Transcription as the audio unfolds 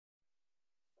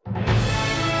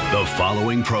The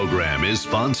following program is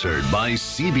sponsored by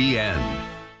CBN.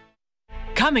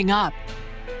 Coming up.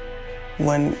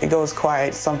 When it goes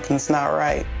quiet, something's not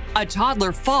right. A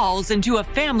toddler falls into a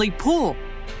family pool.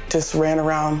 Just ran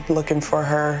around looking for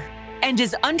her. And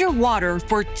is underwater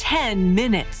for 10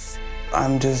 minutes.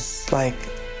 I'm just like,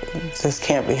 this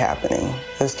can't be happening.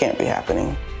 This can't be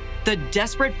happening. The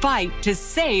desperate fight to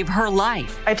save her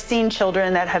life. I've seen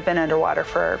children that have been underwater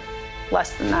for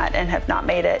less than that and have not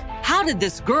made it. How did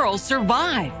this girl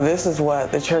survive? This is what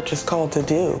the church is called to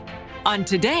do. On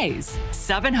today's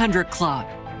 700 Club.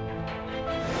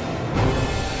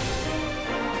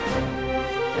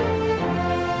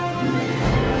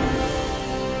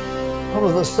 What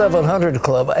was the 700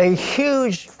 Club? A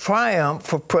huge triumph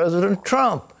for President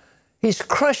Trump. He's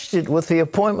crushed it with the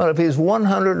appointment of his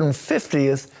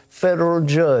 150th federal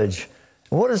judge.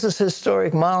 What does this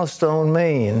historic milestone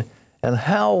mean, and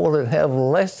how will it have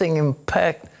lasting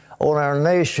impact on our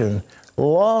nation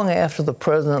long after the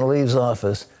president leaves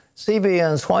office?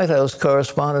 CBN's White House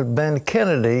correspondent Ben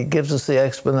Kennedy gives us the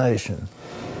explanation.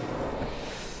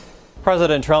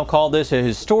 President Trump called this a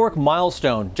historic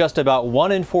milestone. Just about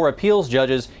 1 in 4 appeals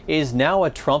judges is now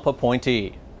a Trump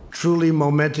appointee. Truly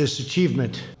momentous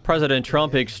achievement. President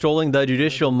Trump extolling the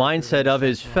judicial mindset of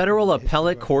his federal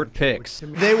appellate court picks.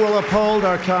 They will uphold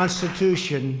our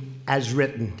Constitution as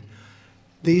written.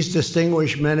 These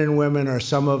distinguished men and women are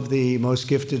some of the most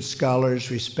gifted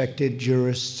scholars, respected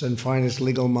jurists, and finest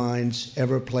legal minds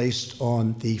ever placed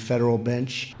on the federal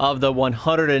bench. Of the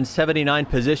 179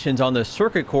 positions on the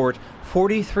circuit court,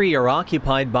 43 are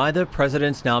occupied by the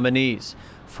president's nominees.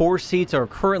 4 seats are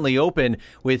currently open,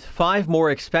 with 5 more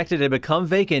expected to become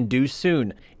vacant due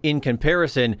soon. In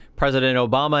comparison, President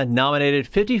Obama nominated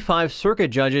 55 circuit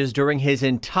judges during his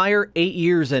entire 8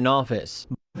 years in office.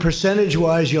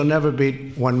 Percentage-wise, you'll never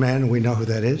beat one man. We know who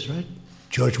that is, right?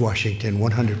 George Washington,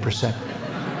 100%.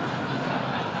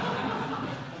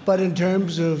 But in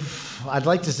terms of, I'd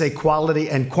like to say quality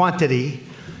and quantity,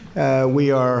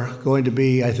 we are going to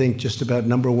be, I think, just about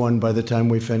 #1 by the time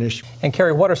we finish. And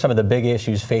Carrie, what are some of the big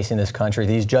issues facing this country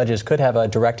these judges could have a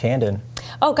direct hand in?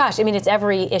 Oh, gosh. I mean, it's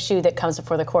every issue that comes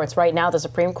before the courts. Right now, the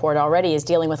Supreme Court already is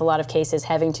dealing with a lot of cases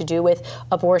having to do with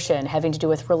abortion, having to do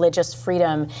with religious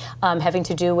freedom, having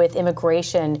to do with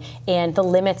immigration and the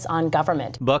limits on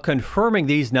government. But confirming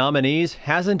these nominees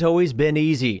hasn't always been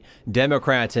easy.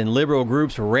 Democrats and liberal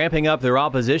groups ramping up their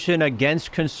opposition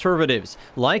against conservatives,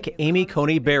 like Amy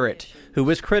Coney Barrett, who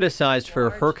was criticized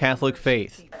for her Catholic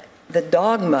faith. The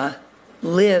dogma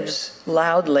lives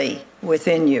loudly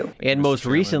within you. And most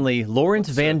recently, Lawrence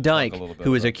Van Dyke,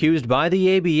 who is accused by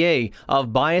the ABA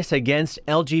of bias against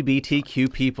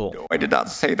LGBTQ people. No, I did not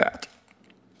say that.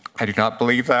 I do not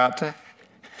believe that.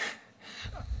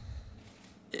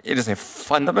 It is a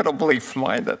fundamental belief of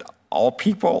mine that all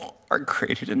people are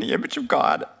created in the image of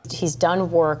God. He's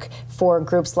done work for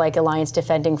groups like Alliance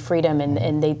Defending Freedom,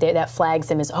 and that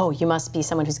flags him as, oh, you must be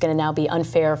someone who's going to now be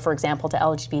unfair, for example, to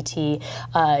LGBT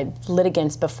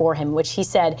litigants before him, which he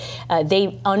said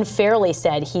they unfairly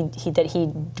said that he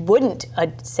wouldn't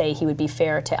say he would be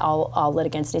fair to all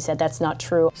litigants. And he said that's not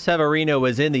true. Severino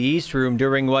was in the East Room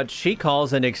during what she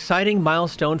calls an exciting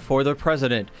milestone for the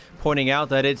president, pointing out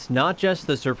that it's not just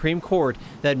the Supreme Court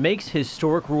that makes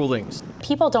historic rulings.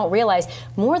 People don't realize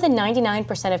more than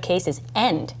 99% of cases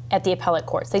end at the appellate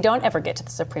courts. They don't ever get to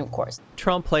the Supreme Court.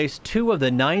 Trump placed 2 of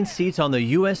the 9 seats on the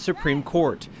U.S. Supreme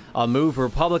Court, a move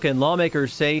Republican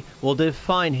lawmakers say will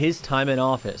define his time in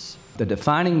office. The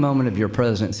defining moment of your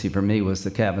presidency for me was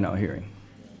the Kavanaugh hearing.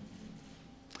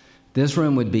 This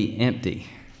room would be empty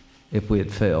if we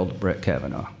had failed Brett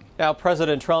Kavanaugh. Now,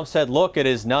 President Trump said, look, it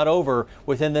is not over.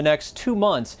 Within the next 2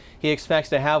 months, he expects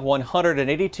to have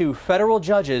 182 federal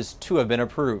judges to have been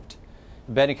approved.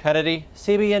 Ben Kennedy,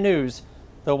 CBN News,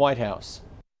 the White House.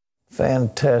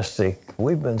 Fantastic.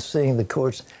 We've been seeing the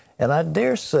courts, and I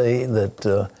dare say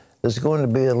that there's going to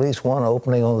be at least 1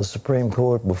 opening on the Supreme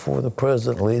Court before the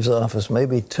president leaves office,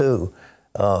 maybe 2.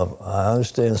 I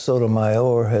understand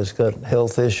Sotomayor has got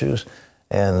health issues,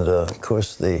 and of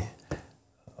course the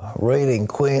reigning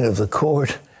queen of the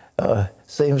court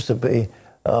seems to be,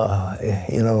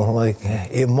 like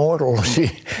immortal.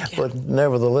 But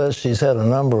nevertheless, she's had a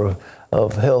number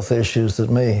of health issues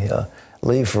that may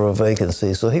leave for a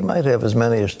vacancy. So he might have as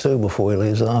many as 2 before he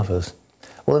leaves office.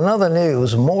 Well, in other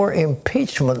news, more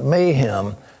impeachment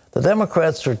mayhem. The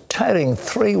Democrats are citing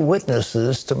 3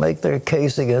 witnesses to make their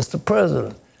case against the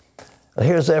president.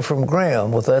 Here's Ephraim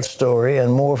Graham with that story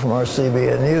and more from our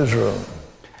CBN newsroom.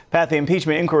 Pat, the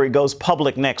impeachment inquiry goes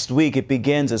public next week. It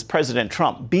begins as President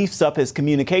Trump beefs up his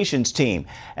communications team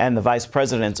and the vice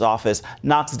president's office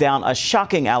knocks down a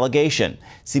shocking allegation.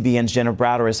 CBN's Jenna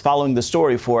Browder is following the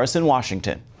story for us in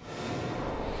Washington.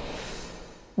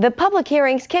 The public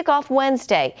hearings kick off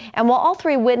Wednesday, and while all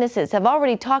three witnesses have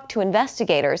already talked to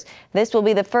investigators, this will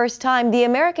be the first time the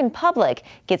American public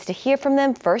gets to hear from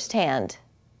them firsthand.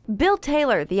 Bill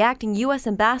Taylor, the acting U.S.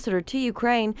 ambassador to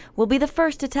Ukraine, will be the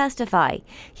first to testify.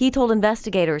 He told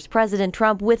investigators President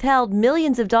Trump withheld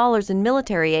millions of dollars in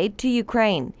military aid to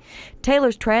Ukraine.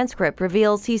 Taylor's transcript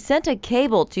reveals he sent a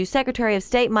cable to Secretary of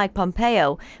State Mike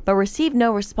Pompeo, but received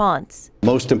no response.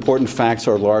 Most important facts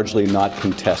are largely not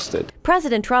contested.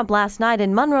 President Trump last night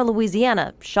in Monroe,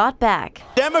 Louisiana, shot back.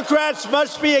 Democrats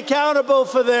must be accountable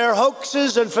for their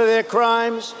hoaxes and for their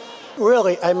crimes.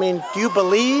 Really, I mean, do you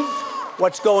believe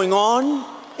what's going on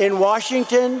in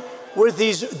Washington with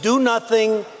these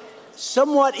do-nothing,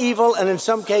 somewhat evil, and in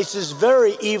some cases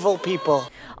very evil people?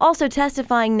 Also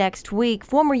testifying next week,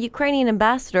 former Ukrainian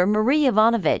ambassador Marie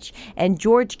Yovanovitch and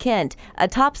George Kent, a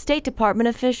top State Department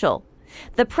official.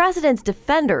 The president's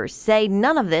defenders say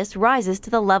none of this rises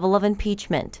to the level of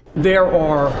impeachment. There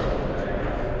are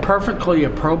perfectly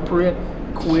appropriate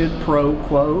quid pro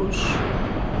quos,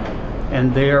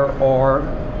 and there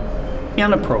are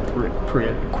inappropriate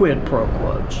quid pro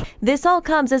quos. This all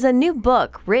comes as a new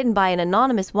book written by an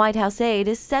anonymous White House aide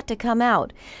is set to come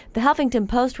out. The Huffington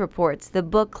Post reports the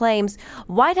book claims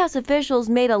White House officials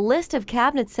made a list of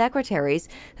cabinet secretaries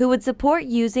who would support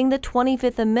using the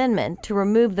 25th Amendment to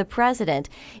remove the president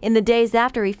in the days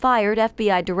after he fired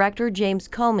FBI Director James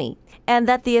Comey, and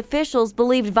that the officials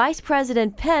believed Vice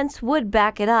President Pence would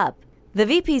back it up. The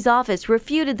VP's office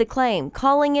refuted the claim,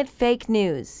 calling it fake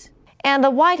news. And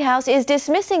the White House is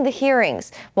dismissing the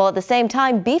hearings, while at the same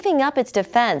time beefing up its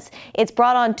defense. It's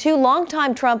brought on two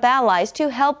longtime Trump allies to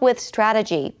help with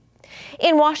strategy.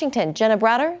 In Washington, Jenna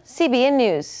Browder, CBN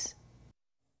News.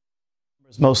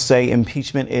 Most say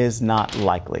impeachment is not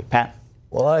likely. Pat?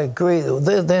 Well, I agree.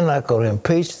 They're not going to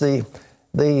impeach. The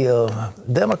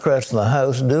Democrats in the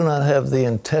House do not have the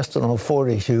intestinal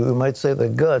fortitude, you might say the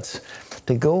guts,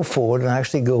 to go forward and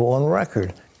actually go on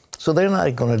record. So they're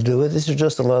not going to do it. This is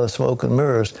just a lot of smoke and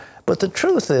mirrors. But the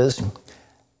truth is,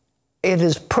 it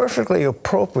is perfectly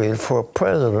appropriate for a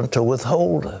president to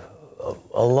withhold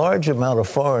a large amount of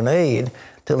foreign aid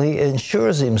till he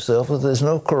ensures himself that there's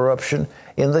no corruption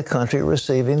in the country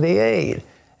receiving the aid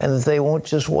and that they won't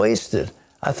just waste it.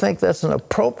 I think that's an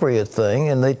appropriate thing.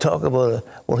 And they talk about,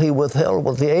 well, he withheld,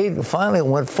 well, the aid finally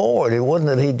went forward. It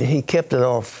wasn't that he kept it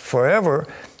off forever.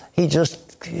 He just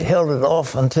held it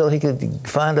off until he could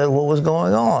find out what was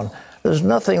going on. There's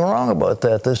nothing wrong about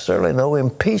that. There's certainly no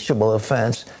impeachable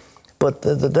offense. But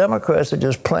the Democrats are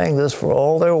just playing this for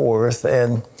all they're worth,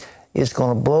 and it's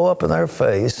going to blow up in their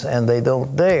face, and they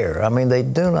don't dare. I mean, they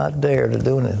do not dare to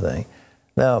do anything.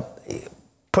 Now,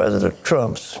 President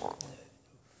Trump's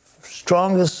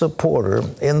strongest supporter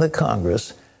in the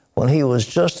Congress, when he was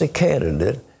just a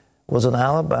candidate, was an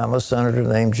Alabama senator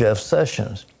named Jeff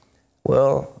Sessions.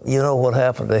 Well, you know what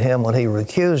happened to him when he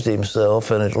recused himself,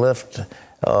 and it left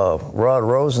Rod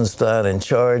Rosenstein in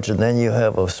charge, and then you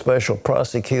have a special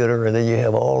prosecutor, and then you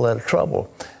have all that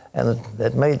trouble. And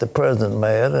it made the president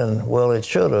mad, and, well, it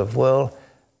should have. Well,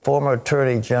 former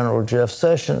Attorney General Jeff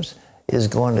Sessions is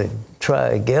going to try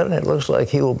again, and it looks like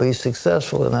he will be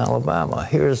successful in Alabama.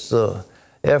 Here's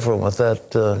Ephraim with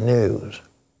that news.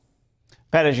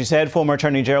 Pat, as you said, former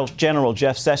Attorney General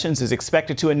Jeff Sessions is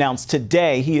expected to announce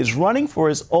today he is running for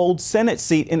his old Senate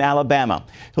seat in Alabama.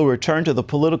 He'll return to the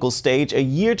political stage a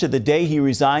year to the day he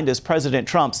resigned as President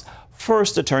Trump's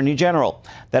first Attorney General.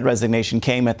 That resignation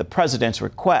came at the president's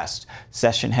request.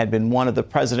 Sessions had been one of the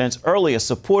president's earliest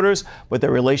supporters, but their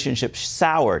relationship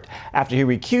soured after he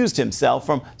recused himself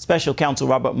from Special Counsel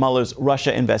Robert Mueller's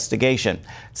Russia investigation.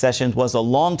 Sessions was a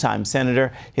longtime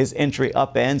senator. His entry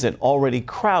upends an already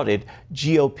crowded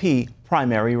GOP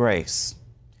primary race.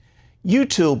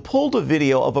 YouTube pulled a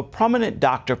video of a prominent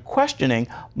doctor questioning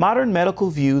modern medical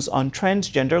views on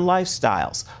transgender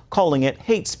lifestyles, calling it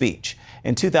hate speech.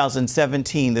 In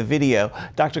 2017, the video,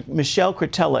 Dr. Michelle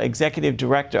Cretella, executive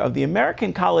director of the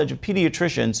American College of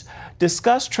Pediatricians,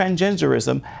 discussed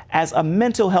transgenderism as a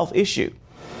mental health issue.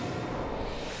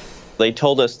 They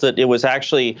told us that it was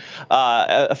actually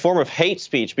a form of hate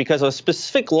speech because of a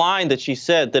specific line that she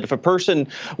said that if a person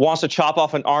wants to chop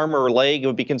off an arm or a leg, it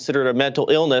would be considered a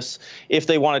mental illness. If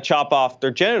they want to chop off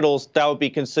their genitals, that would be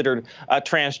considered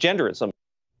transgenderism.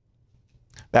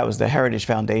 That was the Heritage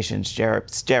Foundation's Jarrett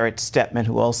Stepman,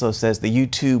 who also says the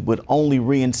YouTube would only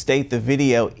reinstate the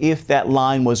video if that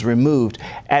line was removed,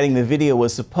 adding the video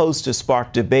was supposed to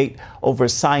spark debate over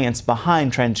science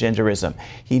behind transgenderism.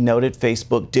 He noted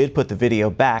Facebook did put the video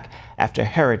back after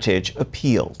Heritage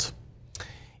appealed.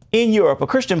 In Europe, a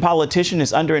Christian politician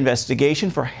is under investigation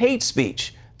for hate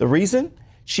speech. The reason?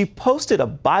 She posted a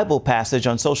Bible passage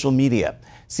on social media.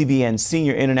 CBN's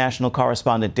senior international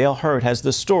correspondent Dale Hurd has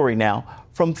the story now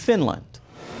from Finland.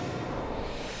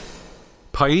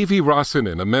 Päivi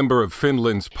Räsänen, a member of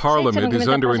Finland's parliament, is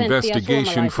under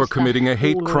investigation for committing a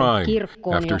hate crime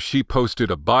after she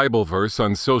posted a Bible verse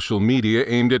on social media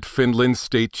aimed at Finland's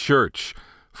state church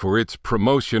for its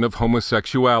promotion of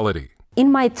homosexuality. In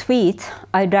my tweet,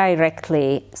 I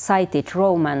directly cited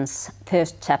Romans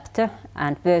 1st chapter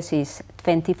and verses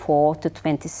 24 to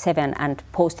 27 and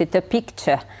posted a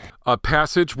picture. A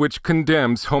passage which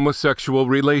condemns homosexual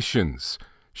relations.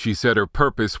 She said her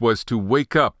purpose was to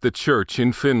wake up the church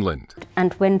in Finland.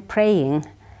 And when praying,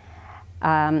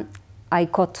 I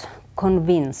got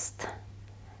convinced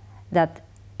that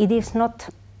it is not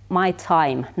my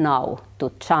time now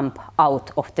to jump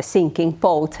out of the sinking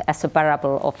boat as a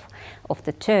parable of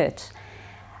the church,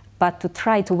 but to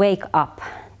try to wake up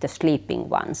the sleeping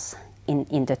ones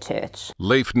in the church.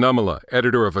 Leif Nummela,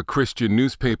 editor of a Christian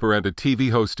newspaper and a TV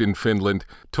host in Finland,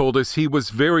 told us he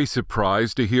was very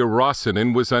surprised to hear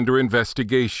Räsänen was under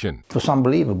investigation. It was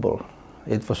unbelievable.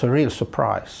 It was a real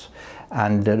surprise.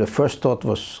 And the first thought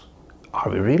was,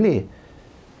 are they really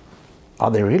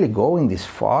going this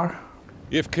far?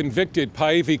 If convicted,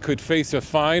 Päivi could face a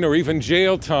fine or even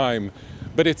jail time.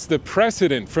 But it's the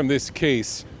precedent from this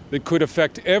case that could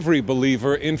affect every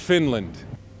believer in Finland.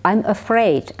 I'm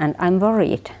afraid and I'm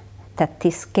worried that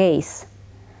this case,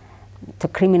 the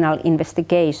criminal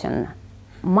investigation,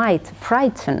 might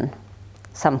frighten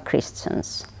some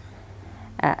Christians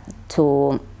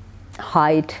to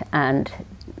hide and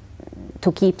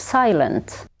to keep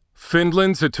silent.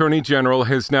 Finland's Attorney General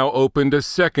has now opened a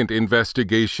second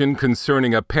investigation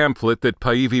concerning a pamphlet that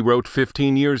Päivi wrote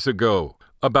 15 years ago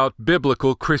about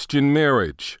biblical Christian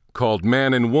marriage. Called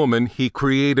Man and Woman, He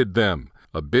Created Them.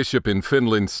 A bishop in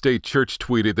Finland's state church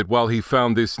tweeted that while he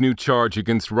found this new charge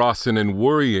against Räsänen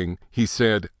worrying, he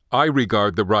said, I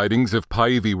regard the writings of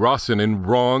Päivi Räsänen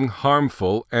wrong,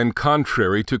 harmful, and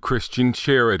contrary to Christian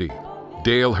charity.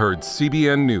 Dale Hurd,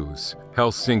 CBN News,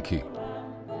 Helsinki.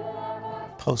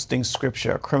 Posting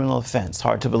scripture, a criminal offense.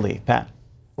 Hard to believe. Pat?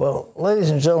 Well, ladies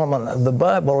and gentlemen, the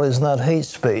Bible is not hate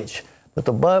speech, but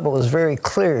the Bible is very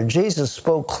clear. Jesus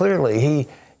spoke clearly.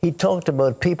 He talked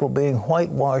about people being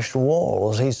whitewashed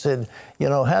walls. He said, you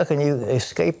know, how can you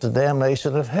escape the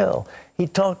damnation of hell? He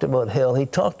talked about hell. He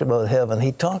talked about heaven.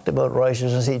 He talked about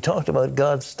righteousness. He talked about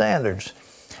God's standards.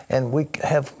 And we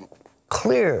have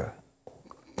clear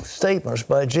statements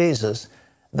by Jesus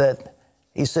that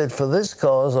he said, for this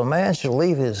cause, a man shall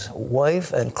leave his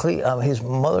wife and his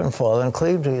mother and father and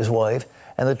cleave to his wife,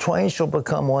 and the twain shall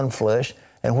become one flesh,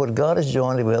 and what God has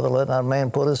joined together, let not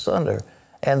man put asunder.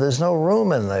 And there's no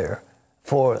room in there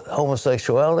for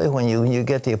homosexuality. When you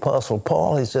get the Apostle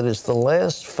Paul, he said it's the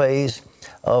last phase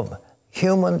of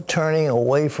human turning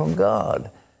away from God.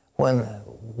 When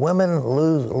women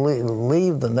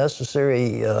leave the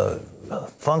necessary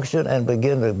function and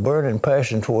begin to burn in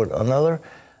passion toward another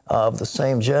of the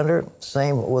same gender,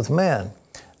 same with men.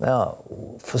 Now,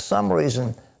 for some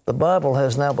reason, the Bible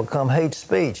has now become hate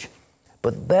speech,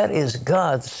 but that is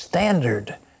God's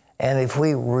standard. And if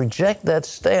we reject that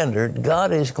standard,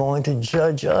 God is going to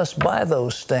judge us by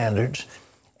those standards.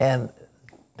 And,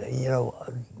 you know,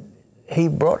 he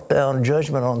brought down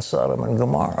judgment on Sodom and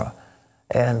Gomorrah.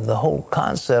 And the whole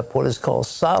concept, what is called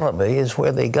sodomy, is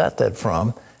where they got that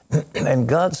from. And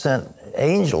God sent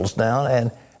angels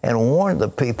down and warned the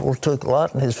people, took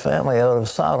Lot and his family out of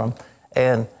Sodom,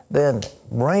 and then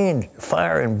rained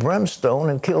fire and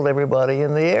brimstone and killed everybody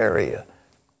in the area.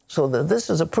 So this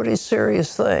is a pretty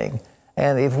serious thing.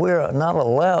 And if we're not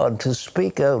allowed to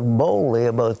speak out boldly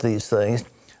about these things,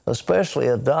 especially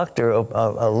a doctor,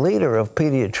 a leader of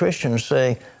pediatricians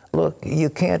saying, look, you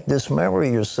can't dismember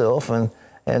yourself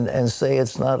and say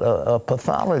it's not a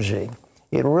pathology.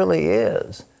 It really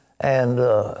is. And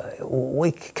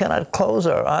we cannot close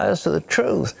our eyes to the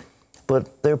truth.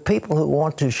 But there are people who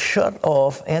want to shut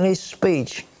off any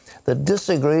speech that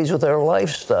disagrees with their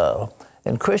lifestyle.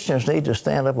 And Christians need to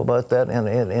stand up about that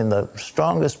in the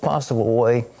strongest possible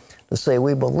way to say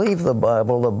we believe the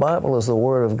Bible is the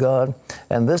Word of God,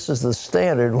 and this is the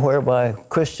standard whereby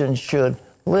Christians should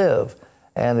live.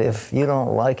 And if you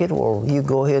don't like it, well, you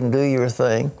go ahead and do your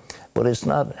thing, but it's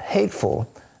not hateful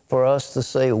for us to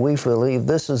say we believe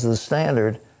this is the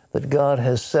standard that God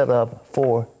has set up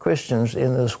for Christians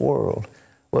in this world.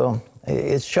 Well,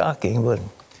 it's shocking, but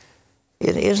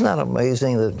it is not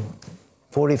amazing that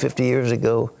 40, 50 years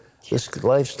ago, this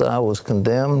lifestyle was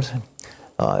condemned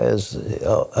as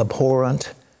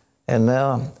abhorrent, and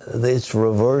now it's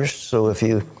reversed. So if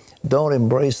you don't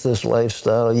embrace this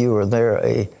lifestyle, you are there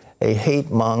a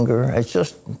hate monger. It's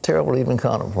just terrible to even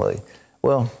contemplate.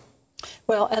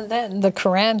 Well, and then the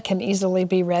Quran can easily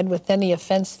be read with any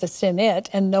offense that's in it,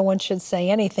 and no one should say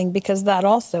anything because that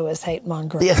also is hate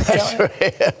mongering. Yeah, that's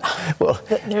right. Well,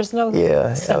 there's no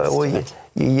sense to it.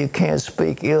 You can't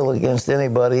speak ill against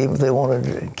anybody, even if they want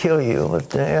to kill you.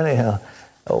 But anyhow,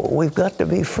 we've got to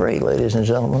be free, ladies and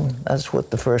gentlemen. That's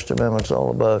what the First Amendment's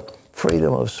all about,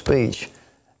 freedom of speech.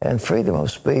 And freedom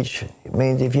of speech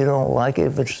means if you don't like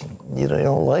it, if you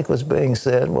don't like what's being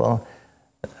said, well,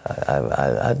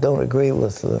 I don't agree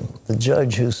with the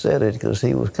judge who said it, because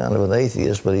he was kind of an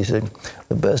atheist, but he said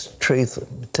the best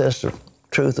test of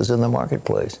truth is in the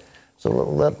marketplace. So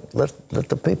let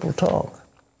the people talk.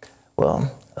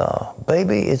 Well,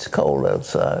 baby, it's cold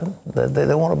outside.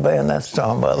 They want to ban that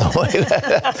song, by the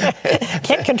way.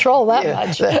 Can't control that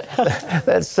much.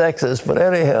 That's sexist, but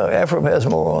anyhow, Ephraim has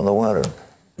more on the winter.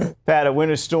 Pat, a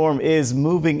winter storm is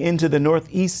moving into the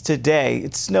Northeast today.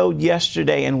 It snowed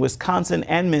yesterday in Wisconsin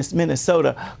and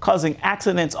Minnesota, causing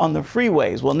accidents on the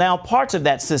freeways. Well, now parts of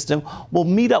that system will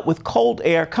meet up with cold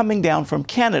air coming down from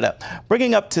Canada,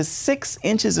 bringing up to 6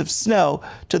 inches of snow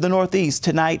to the Northeast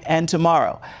tonight and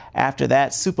tomorrow. After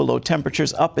that, super low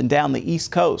temperatures up and down the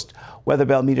East Coast. Weather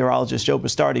Bell meteorologist Joe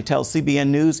Bastardi tells CBN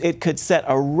News it could set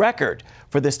a record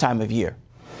for this time of year.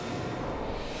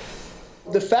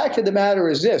 The fact of the matter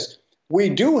is this: we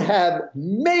do have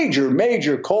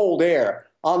major cold air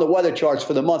on the weather charts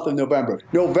for the month of November.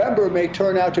 November may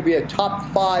turn out to be a top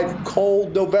 5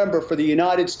 cold November for the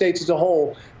United States as a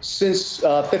whole since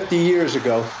 50 years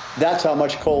ago. That's how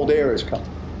much cold air is coming.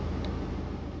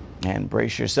 And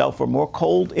brace yourself for more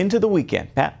cold into the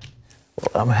weekend. Pat?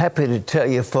 Well, I'm happy to tell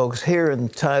you, folks, here in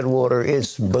Tidewater,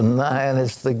 it's benign.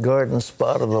 It's the garden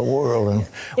spot of the world. And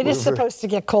it is supposed to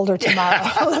get colder tomorrow.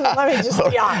 Let me just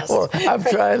be honest. Well, I'm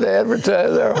trying to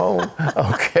advertise our home.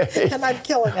 Okay. And I'm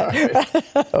killing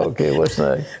it. Okay, what's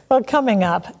next? Well, coming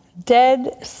up,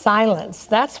 dead silence.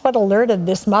 That's what alerted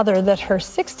this mother that her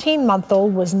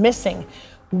 16-month-old was missing.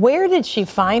 Where did she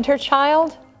find her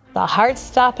child? The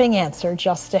heart-stopping answer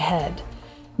just ahead.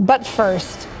 But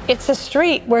first, it's a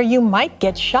street where you might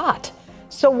get shot.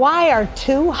 So why are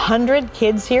 200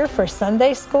 kids here for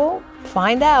Sunday school?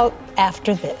 Find out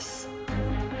after this.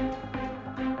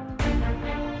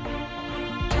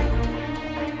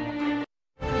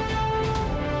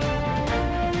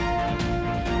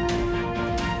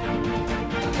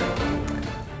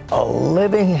 A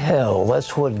living hell.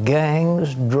 That's what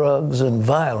gangs, drugs, and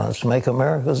violence make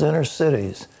America's inner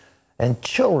cities. And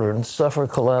children suffer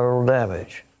collateral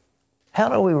damage. How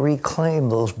do we reclaim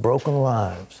those broken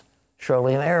lives?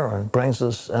 Charlene Aaron brings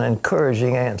us an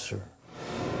encouraging answer.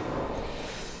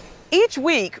 Each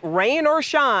week, rain or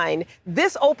shine,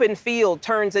 this open field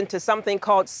turns into something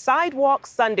called Sidewalk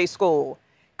Sunday School,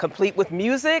 complete with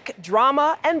music,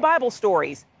 drama, and Bible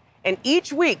stories. And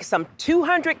each week, some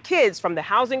 200 kids from the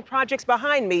housing projects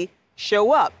behind me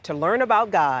show up to learn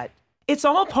about God. It's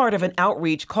all part of an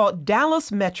outreach called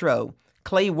Dallas Metro.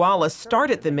 Clay Wallace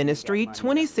started the ministry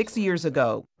 26 years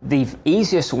ago. The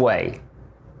easiest way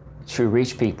to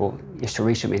reach people is to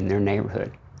reach them in their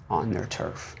neighborhood, on their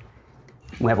turf.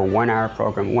 We have a 1-hour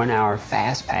program, 1-hour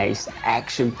fast-paced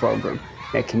action program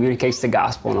that communicates the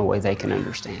gospel in a way they can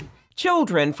understand.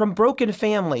 Children from broken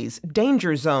families,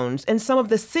 danger zones, and some of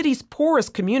the city's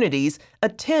poorest communities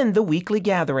attend the weekly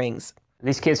gatherings.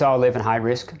 These kids all live in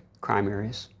high-risk crime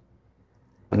areas.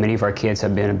 Many of our kids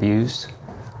have been abused.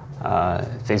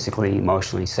 Physically,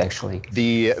 emotionally, sexually.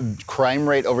 The crime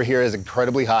rate over here is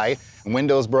incredibly high.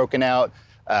 Windows broken out,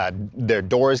 their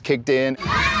doors kicked in.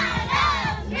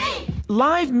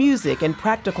 Live music and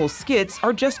practical skits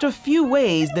are just a few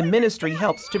ways the ministry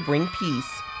helps to bring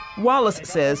peace. Wallace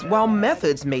says while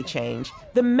methods may change,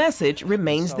 the message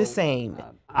remains the same.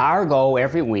 Our goal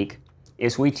every week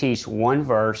is we teach one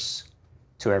verse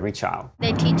to every child.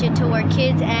 They teach it to where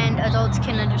kids and adults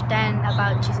can understand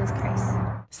about Jesus Christ.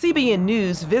 CBN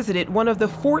News visited one of the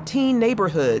 14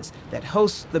 neighborhoods that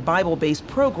hosts the Bible-based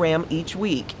program each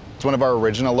week. It's one of our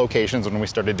original locations when we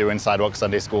started doing Sidewalk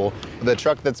Sunday School. The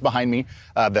truck that's behind me,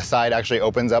 the side actually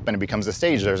opens up and it becomes a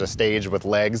stage. There's a stage with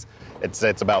legs.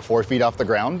 It's about 4 feet off the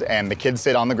ground, and the kids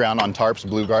sit on the ground on tarps,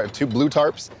 two blue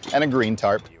tarps and a green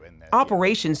tarp.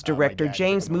 Operations Director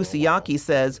James Musiaki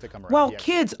says, while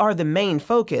kids are the main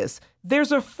focus,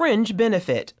 there's a fringe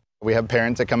benefit. We have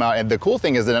parents that come out, and the cool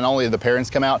thing is that not only do the parents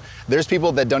come out, there's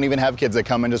people that don't even have kids that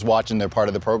come and just watch, and they're part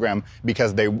of the program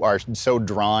because they are so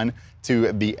drawn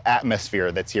to the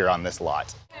atmosphere that's here on this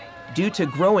lot. Due to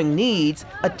growing needs,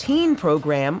 a teen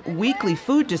program, weekly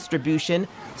food distribution,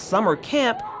 summer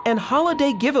camp, and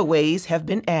holiday giveaways have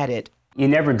been added. You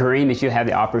never dream that you have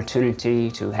the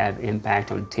opportunity to have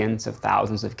impact on tens of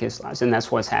thousands of kids' lives, and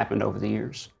that's what's happened over the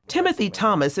years. Timothy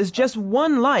Thomas is just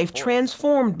one life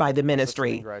transformed by the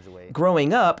ministry.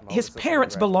 Growing up, his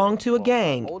parents belonged to a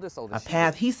gang, a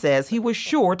path he says he was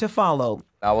sure to follow.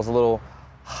 I was a little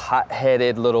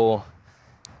hot-headed,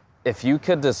 if you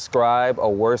could describe a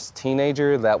worse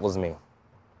teenager, that was me.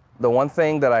 The one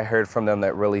thing that I heard from them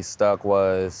that really stuck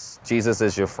was, Jesus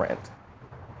is your friend,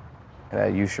 and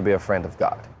that you should be a friend of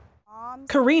God.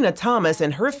 Karina Thomas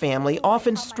and her family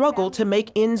often struggle to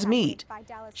make ends meet.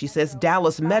 She says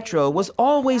Dallas Metro was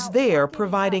always there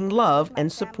providing love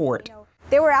and support.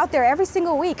 They were out there every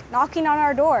single week knocking on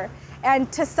our door.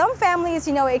 And to some families,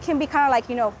 it can be kind of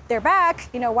like, they're back,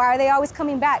 why are they always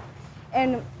coming back?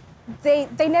 And they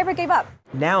never gave up.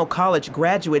 Now college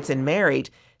graduates and married,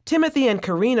 Timothy and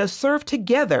Karina serve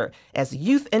together as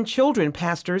youth and children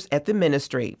pastors at the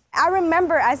ministry. I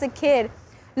remember as a kid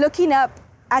looking up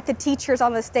at the teachers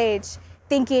on the stage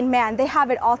thinking, man, they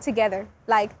have it all together.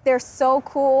 Like, they're so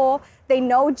cool. They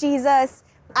know Jesus.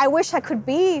 I wish I could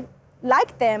be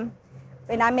like them,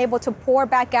 and I'm able to pour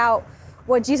back out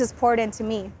what Jesus poured into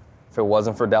me. If it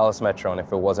wasn't for Dallas Metro, and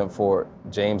if it wasn't for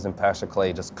James and Pastor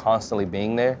Clay just constantly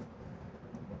being there,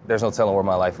 there's no telling where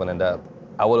my life would end up.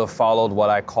 I would have followed what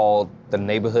I called the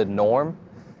neighborhood norm.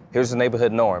 Here's the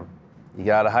neighborhood norm. You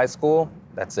get out of high school,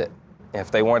 that's it. And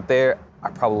if they weren't there, I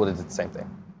probably would have did the same thing.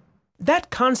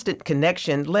 That constant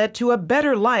connection led to a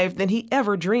better life than he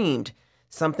ever dreamed,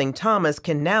 something Thomas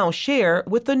can now share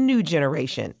with the new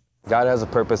generation. God has a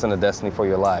purpose and a destiny for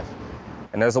your life.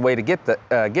 And there's a way to get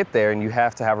there, and you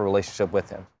have to have a relationship with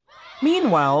him.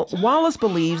 Meanwhile, Wallace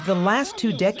believes the last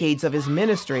 2 decades of his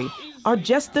ministry are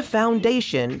just the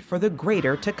foundation for the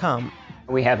greater to come.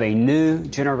 We have a new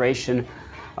generation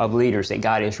of leaders that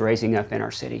God is raising up in our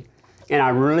city. And I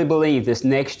really believe this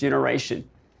next generation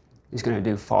is going to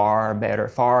do far better,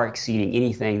 far exceeding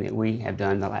anything that we have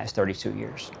done the last 32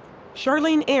 years.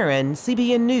 Charlene Aaron,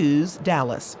 CBN News,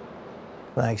 Dallas.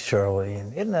 Thanks,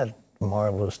 Charlene. Isn't that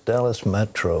marvelous? Dallas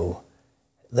Metro,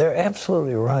 they're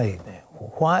absolutely right.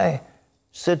 Why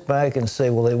sit back and say,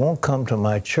 well, they won't come to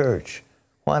my church?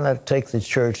 Why not take the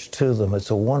church to them?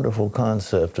 It's a wonderful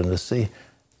concept, and to see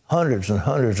hundreds and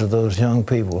hundreds of those young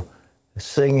people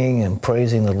singing and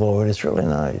praising the Lord, it's really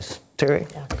nice. Terry?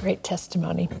 Yeah, great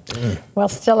testimony. Well,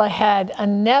 still ahead, a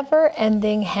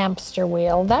never-ending hamster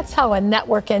wheel. That's how a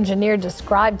network engineer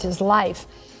described his life.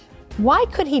 Why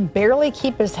could he barely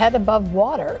keep his head above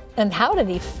water? And how did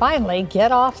he finally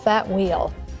get off that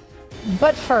wheel?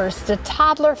 But first, a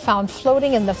toddler found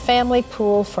floating in the family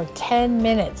pool for 10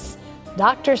 minutes.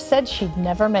 Doctors said she'd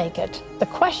never make it. The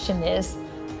question is,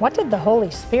 what did the Holy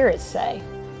Spirit say?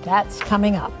 That's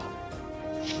coming up.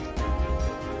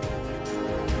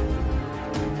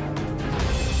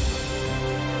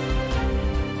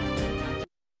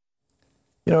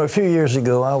 A few years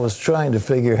ago, I was trying to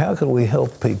figure how could we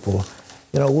help people.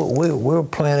 We're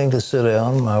planning to sit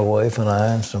down, my wife and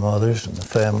I and some others in the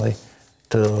family,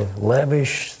 to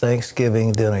lavish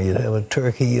Thanksgiving dinner. You'd have a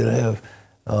turkey, you'd have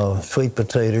sweet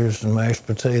potatoes and mashed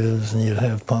potatoes, and you'd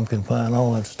have pumpkin pie and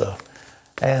all that stuff.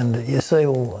 And you say,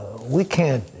 well, we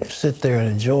can't sit there and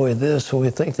enjoy this, so we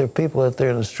think there are people out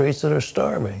there in the streets that are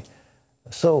starving.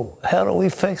 So how do we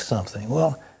fix something?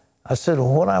 Well, I said,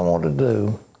 well, what I want to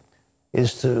do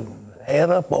is to add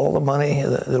up all the money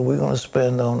that we're going to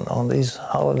spend on these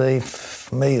holiday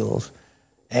meals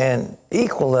and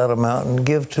equal that amount and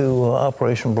give to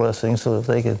Operation Blessing so that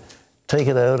they could take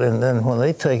it out. And then when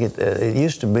they take it, it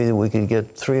used to be that we could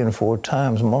get 3 and 4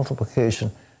 times multiplication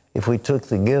if we took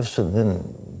the gifts and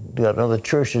then got other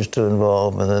churches to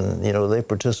involve, and then, they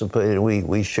participated,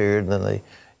 we shared, and then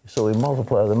so we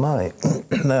multiply the money.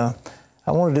 Now,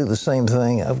 I want to do the same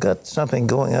thing. I've got something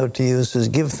going out to you. It says,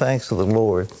 give thanks to the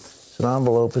Lord. It's an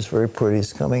envelope. It's very pretty.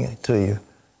 It's coming to you.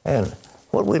 And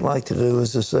what we'd like to do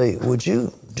is to say, would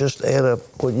you just add up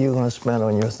what you're going to spend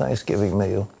on your Thanksgiving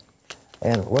meal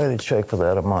and write a check for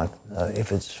that amount?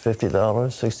 If it's $50,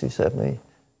 $60, 70,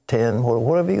 10,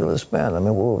 whatever you're going to spend. I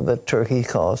mean, what that turkey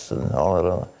costs and all that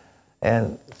other.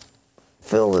 And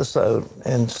fill this out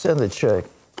and send a check.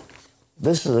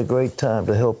 This is a great time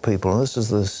to help people. And this is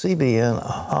the CBN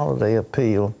Holiday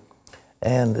Appeal.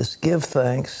 And it's give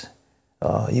thanks.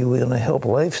 You want to help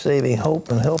life-saving hope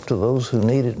and help to those who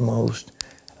need it most.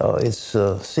 It's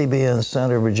CBN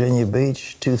Center, Virginia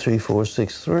Beach,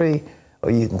 23463,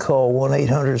 or you can call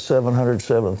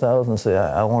 1-800-700-7000 and say,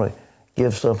 I want to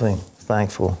give something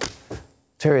thankful.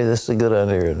 Terry, this is a good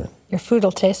idea, isn't it? Your food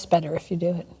will taste better if you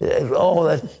do it. Oh,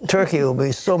 that turkey will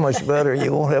be so much better.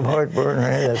 You won't have heartburn or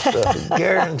any of that stuff.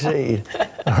 Guaranteed.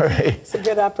 All right. It's a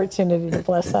good opportunity to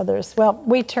bless others. Well,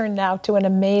 we turn now to an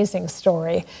amazing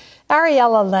story.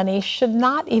 Ariella Lenny should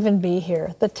not even be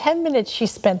here. The 10 minutes she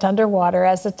spent underwater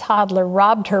as a toddler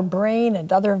robbed her brain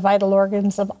and other vital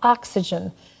organs of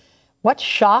oxygen. What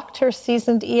shocked her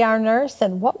seasoned ER nurse,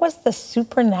 and what was the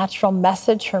supernatural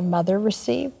message her mother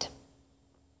received?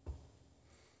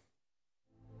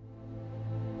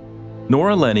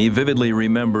 Nora Lenny vividly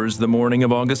remembers the morning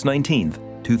of August 19th,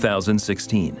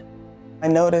 2016. I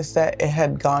noticed that it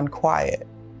had gone quiet.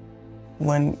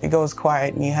 When it goes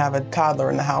quiet and you have a toddler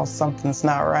in the house, something's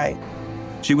not right.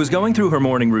 She was going through her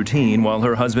morning routine while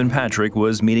her husband Patrick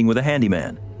was meeting with a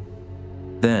handyman.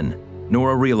 Then,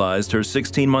 Nora realized her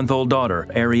 16-month-old daughter,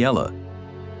 Ariella,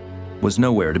 was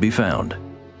nowhere to be found.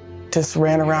 Just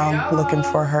ran around looking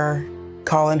for her,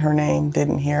 calling her name,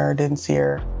 didn't hear her, didn't see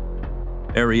her.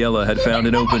 Ariella had found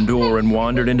an open door and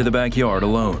wandered into the backyard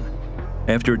alone.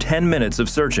 After 10 minutes of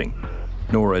searching,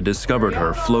 Nora discovered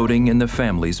her floating in the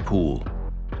family's pool.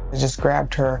 I just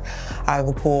grabbed her out of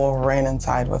the pool, ran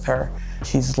inside with her.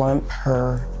 She's limp,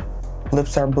 her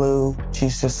lips are blue,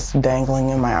 she's just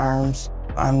dangling in my arms.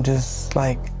 I'm just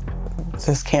like,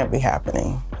 this can't be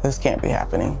happening. This can't be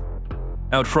happening.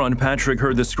 Out front, Patrick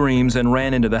heard the screams and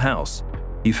ran into the house.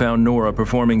 He found Nora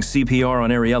performing CPR on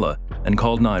Ariella and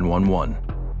called 911.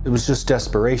 It was just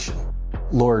desperation.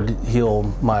 Lord, heal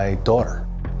my daughter.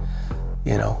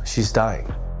 You know, she's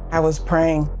dying. I was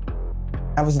praying.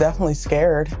 I was definitely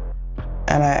scared.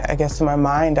 And I guess in my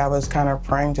mind, I was kind of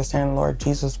praying, just saying, Lord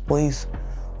Jesus, please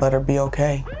let her be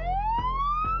okay.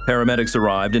 Paramedics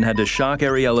arrived and had to shock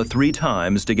Ariella 3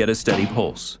 times to get a steady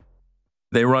pulse.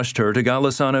 They rushed her to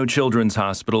Golisano Children's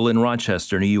Hospital in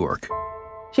Rochester, New York.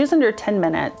 She was under 10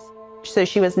 minutes, so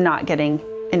she was not getting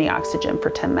any oxygen for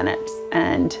 10 minutes.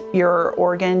 And your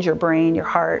organs, your brain, your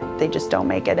heart, they just don't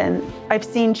make it. And I've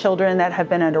seen children that have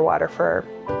been underwater for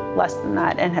less than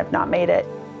that and have not made it.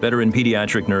 Veteran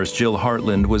pediatric nurse Jill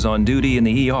Hartland was on duty in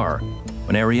the ER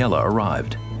when Ariella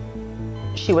arrived.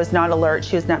 She was not alert,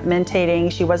 she was not mentating,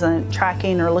 she wasn't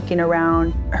tracking or looking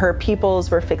around. Her pupils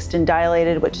were fixed and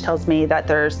dilated, which tells me that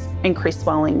there's increased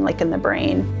swelling like in the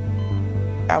brain.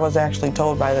 I was actually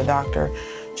told by the doctor,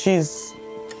 she's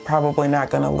probably not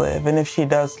going to live. And if she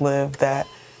does live, that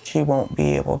she won't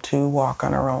be able to walk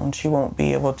on her own. She won't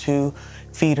be able to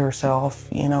feed herself.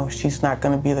 You know, she's not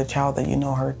going to be the child that you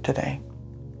know her today.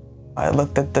 I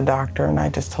looked at the doctor and I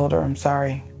just told her, I'm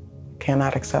sorry,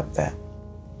 cannot accept that.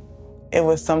 It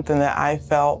was something that I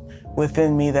felt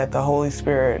within me that the Holy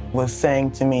Spirit was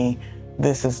saying to me,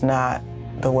 this is not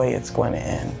the way it's going to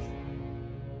end.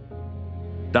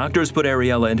 Doctors put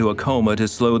Ariella into a coma to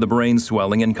slow the brain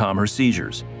swelling and calm her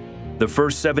seizures. The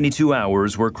first 72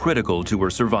 hours were critical to her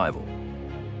survival.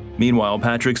 Meanwhile,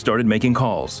 Patrick started making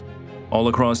calls. All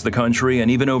across the country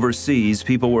and even overseas,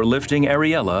 people were lifting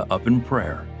Ariella up in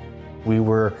prayer. We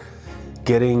were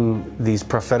getting these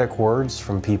prophetic words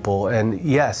from people, and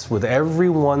yes, with every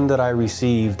one that I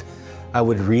received, I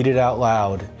would read it out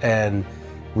loud and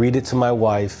read it to my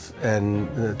wife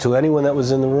and to anyone that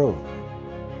was in the room.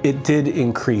 It did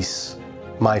increase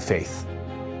my faith.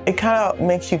 It kind of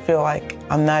makes you feel like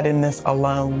I'm not in this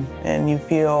alone, and you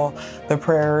feel the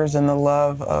prayers and the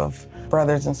love of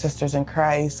brothers and sisters in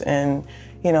Christ, and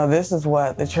you know, this is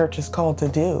what the church is called to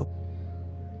do.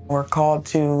 We're called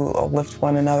to lift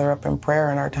one another up in prayer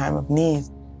in our time of need.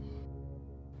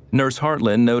 Nurse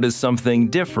Hartland noticed something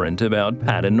different about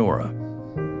Pat and Nora.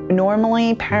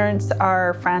 Normally, parents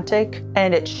are frantic,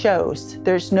 and it shows.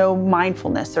 There's no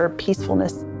mindfulness or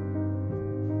peacefulness.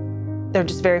 They're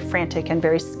just very frantic and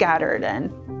very scattered and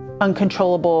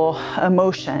uncontrollable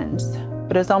emotions.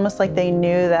 But it's almost like they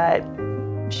knew that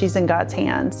she's in God's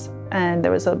hands, and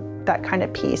there was that kind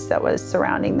of peace that was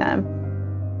surrounding them.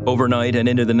 Overnight and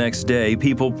into the next day,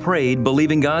 people prayed,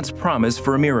 believing God's promise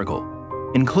for a miracle,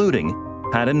 including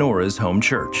Pat and Nora's home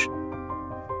church.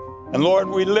 And Lord,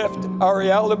 we lift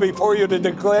Ariella before you to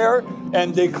declare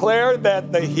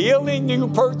that the healing you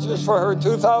purchased for her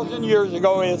 2,000 years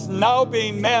ago is now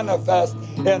being manifest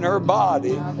in her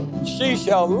body. She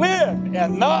shall live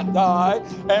and not die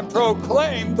and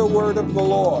proclaim the word of the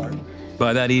Lord.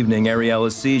 By that evening,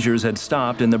 Ariella's seizures had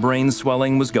stopped and the brain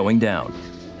swelling was going down.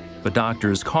 But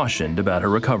doctors cautioned about her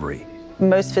recovery.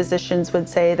 Most physicians would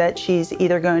say that she's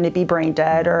either going to be brain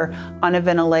dead or on a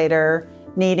ventilator,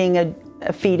 needing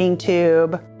a feeding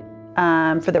tube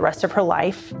for the rest of her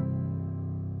life.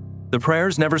 The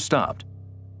prayers never stopped.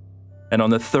 And on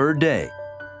the third day,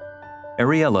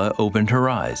 Ariella opened her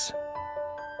eyes.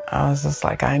 I was just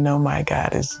like, I know my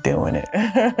God is doing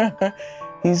it.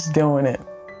 He's doing it.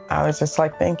 I was just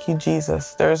like, thank you,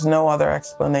 Jesus. There's no other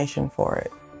explanation for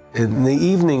it. In the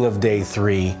evening of day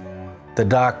 3, the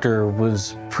doctor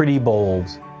was pretty bold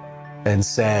and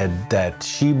said that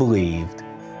she believed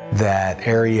that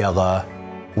Ariella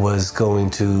was going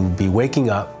to be waking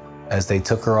up as they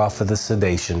took her off of the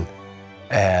sedation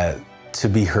to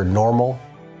be her normal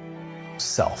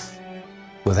self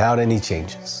without any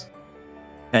changes.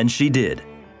 And she did.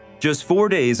 Just 4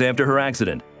 days after her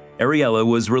accident, Ariella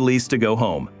was released to go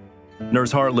home.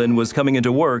 Nurse Hartland was coming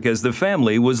into work as the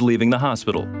family was leaving the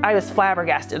hospital. I was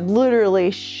flabbergasted, literally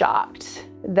shocked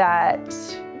that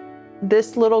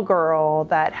this little girl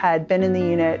that had been in the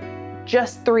unit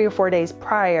just 3 or 4 days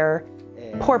prior,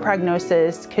 poor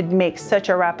prognosis, could make such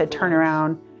a rapid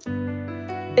turnaround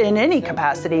in any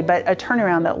capacity, but a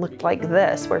turnaround that looked like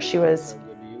this, where she was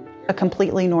a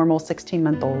completely normal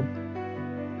 16-month-old.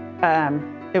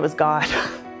 It was God.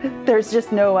 There's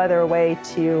just no other way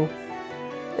to,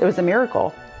 it was a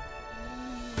miracle.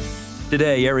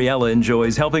 Today, Ariella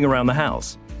enjoys helping around the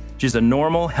house. She's a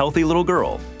normal, healthy little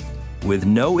girl with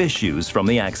no issues from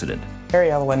the accident.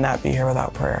 Ariella would not be here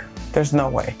without prayer. There's no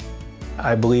way.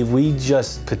 I believe we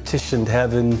just petitioned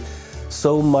heaven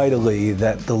so mightily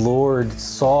that the Lord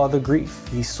saw the grief.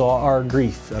 He saw our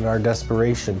grief and our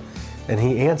desperation, and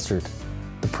He answered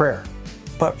the prayer.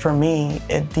 But for me,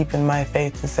 it deepened my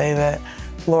faith to say that,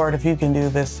 Lord, if you can do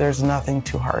this, there's nothing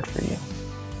too hard for you.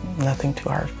 Nothing too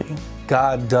hard for you.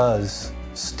 God does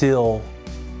still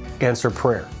answer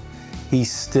prayer. He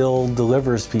still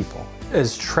delivers people.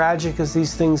 As tragic as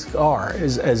these things are,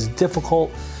 as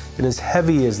difficult and as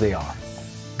heavy as they are,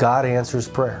 God answers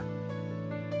prayer.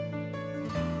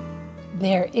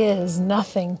 There is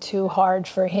nothing too hard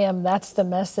for Him. That's the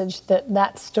message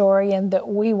that story and that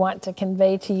we want to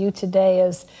convey to you today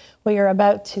as we are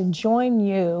about to join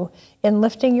you in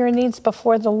lifting your needs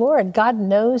before the Lord. God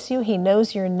knows you. He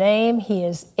knows your name. He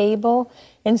is able.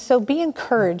 And so be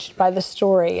encouraged by the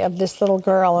story of this little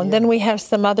girl. And then we have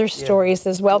some other stories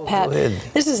as well, Pat.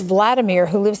 This is Vladimir,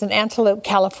 who lives in Antelope,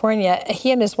 California.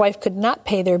 He and his wife could not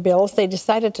pay their bills. They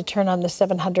decided to turn on the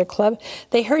 700 Club.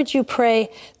 They heard you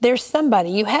pray, there's somebody.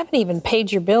 You haven't even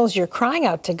paid your bills. You're crying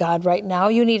out to God right now.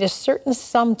 You need a certain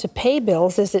sum to pay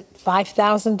bills. Is it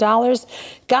 $5,000?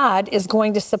 God is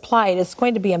going to supply it. It's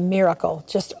going to be a miracle.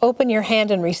 Just open your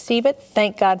hand and receive it.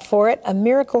 Thank God for it. A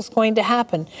miracle's going to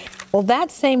happen. Well,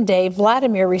 that same day,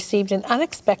 Vladimir received an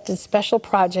unexpected special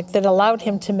project that allowed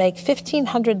him to make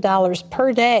 $1,500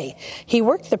 per day. He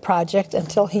worked the project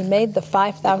until he made the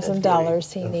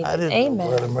 $5,000 he needed.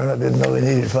 Amen. I didn't know he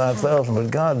needed $5,000, but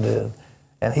God did.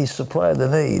 And He supplied the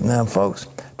need. Now, folks,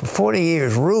 for 40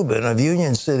 years, Reuben of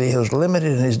Union City, who was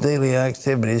limited in his daily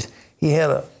activities, he had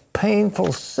a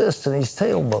painful cyst in his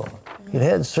tailbone. He'd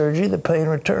had surgery, the pain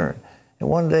returned. And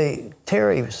one day,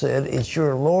 Terry said, it's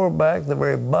your lower back, the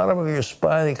very bottom of your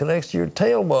spine. It connects to your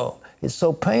tailbone. It's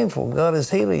so painful. God is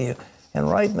healing you. And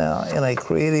right now, in a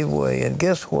creative way. And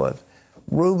guess what?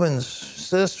 Reuben's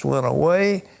cysts went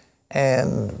away,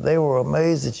 and they were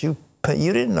amazed that you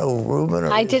didn't know Reuben.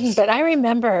 I didn't, but I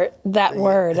remember that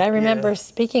word. I remember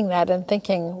speaking that and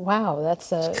thinking, wow, that's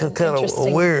kind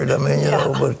of weird. I mean, you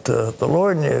know, but the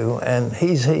Lord knew, and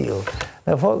He's healed.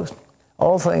 Now, folks,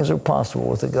 all things are possible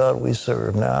with the God we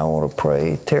serve. Now, I want to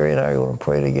pray. Terry and I are going to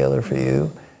pray together for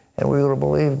you, and we're going to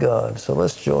believe God. So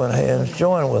let's join hands.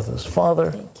 Join with us.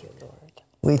 Father, thank you, Lord.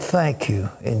 We thank you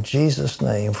in Jesus'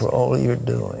 name for all you're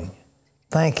doing.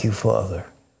 Thank you, Father.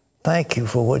 Thank you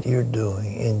for what you're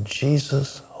doing in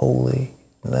Jesus' holy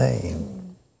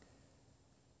name.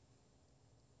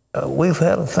 We've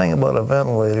had a thing about a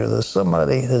ventilator. That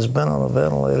somebody has been on a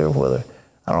ventilator, whether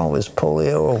I don't know if it's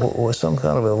polio or some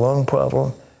kind of a lung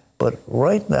problem, but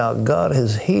right now God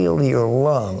has healed your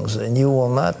lungs and you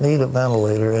will not need a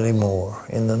ventilator anymore.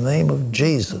 In the name of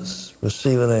Jesus,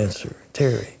 receive an answer.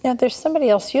 Terry. Now, there's somebody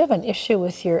else. You have an issue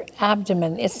with your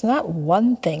abdomen. It's not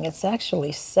one thing. It's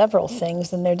actually several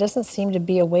things, and there doesn't seem to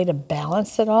be a way to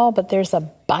balance it all, but there's a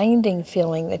binding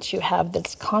feeling that you have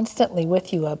that's constantly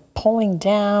with you, a pulling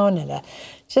down and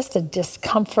just a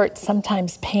discomfort,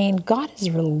 sometimes pain. God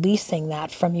is releasing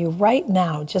that from you right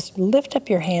now. Just lift up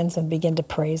your hands and begin to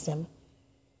praise Him.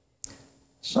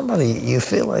 Somebody, you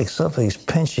feel like something's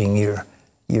pinching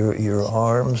your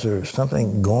arms or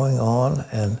something going on,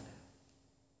 and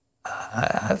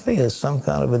I think it's some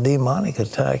kind of a demonic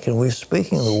attack, and we're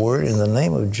speaking the word in the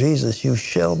name of Jesus. You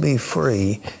shall be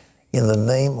free in the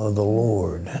name of the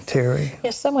Lord. Terry?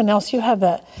 Yes, someone else, you have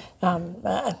a,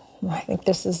 I think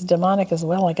this is demonic as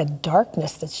well, like a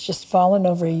darkness that's just fallen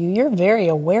over you. You're very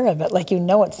aware of it, like you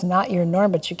know it's not your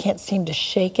norm, but you can't seem to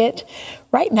shake it.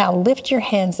 Right now, lift your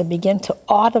hands and begin to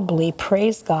audibly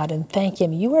praise God and thank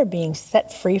Him. You are being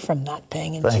set free from that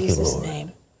thing in Jesus'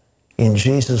 name. In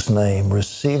Jesus' name,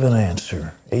 receive an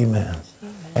answer. Amen.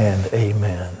 And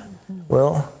amen.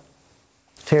 Well,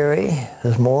 Terry,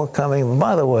 there's more coming.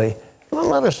 By the way,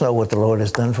 let us know what the Lord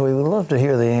has done for you. We'd love to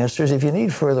hear the answers. If you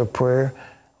need further prayer,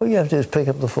 all you have to do is pick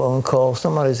up the phone, call.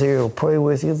 Somebody's here who'll pray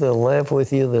with you. They'll laugh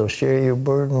with you. They'll share your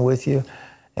burden with you.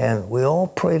 And we all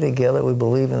pray together. We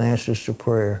believe in answers to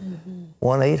prayer.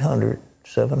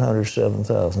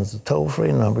 1-800-700-7000. It's a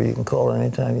toll-free number. You can call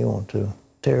anytime you want to.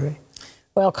 Terry?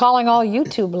 Well, calling all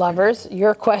YouTube lovers,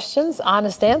 your questions,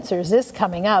 honest answers is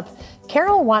coming up.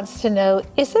 Carol wants to know,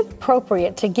 is it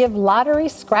appropriate to give lottery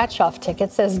scratch-off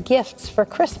tickets as gifts for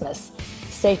Christmas?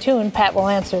 Stay tuned, Pat will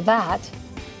answer that.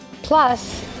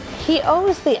 Plus, he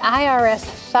owes the IRS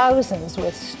thousands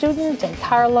with student and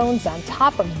car loans on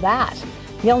top of that.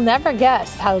 You'll never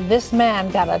guess how this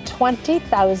man got a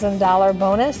 $20,000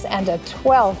 bonus and a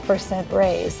 12%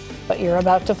 raise. But you're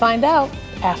about to find out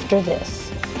after this.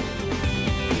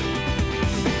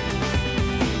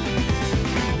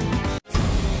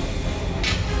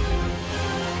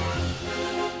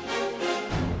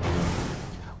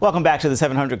 Welcome back to the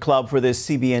 700 Club for this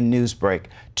CBN News Break.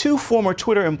 2 former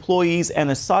Twitter employees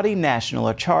and a Saudi national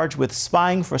are charged with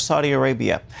spying for Saudi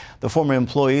Arabia. The former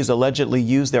employees allegedly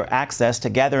used their access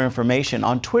to gather information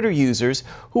on Twitter users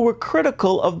who were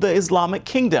critical of the Islamic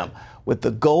kingdom, with the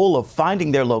goal of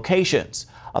finding their locations.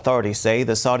 Authorities say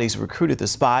the Saudis recruited the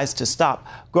spies to stop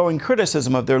growing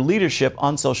criticism of their leadership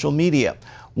on social media.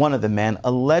 One of the men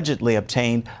allegedly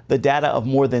obtained the data of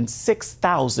more than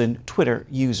 6,000 Twitter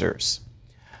users.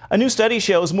 A new study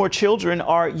shows more children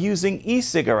are using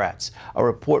e-cigarettes. A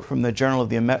report from the Journal of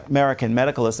the American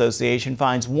Medical Association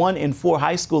finds 1 in 4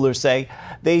 high schoolers say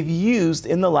they've used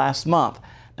in the last month.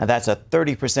 Now that's a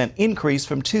 30% increase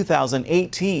from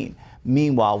 2018.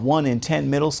 Meanwhile, 1 in 10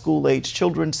 middle school-age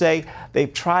children say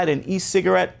they've tried an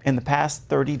e-cigarette in the past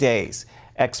 30 days.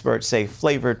 Experts say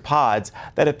flavored pods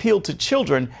that appeal to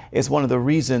children is one of the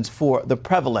reasons for the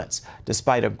prevalence,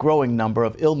 despite a growing number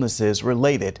of illnesses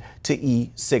related to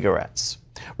e-cigarettes.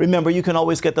 Remember, you can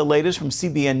always get the latest from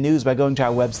CBN News by going to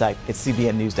our website at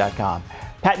cbnnews.com.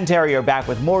 Pat and Terry are back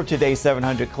with more of today's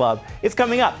 700 Club. It's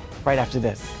coming up right after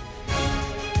this.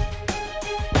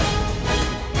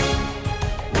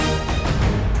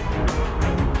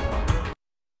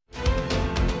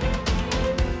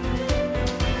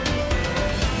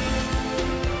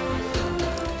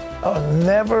 A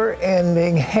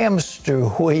never-ending hamster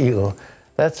wheel.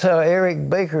 That's how Eric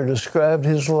Baker described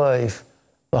his life.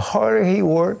 The harder he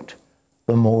worked,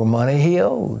 the more money he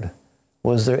owed.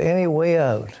 Was there any way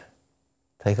out?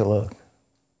 Take a look.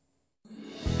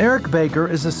 Eric Baker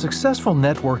is a successful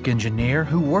network engineer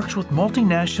who works with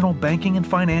multinational banking and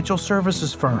financial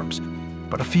services firms.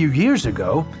 But a few years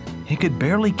ago, he could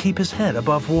barely keep his head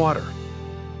above water.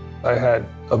 I had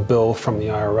a bill from the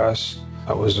IRS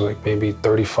that was like maybe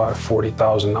 $35,000,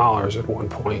 $40,000 at one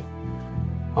point.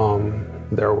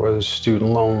 There was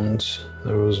student loans,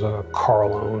 there was a car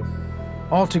loan.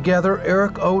 Altogether,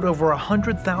 Eric owed over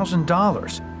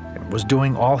 $100,000 and was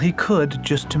doing all he could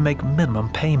just to make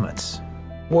minimum payments.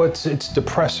 Well, it's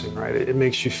depressing, right? It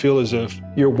makes you feel as if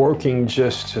you're working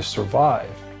just to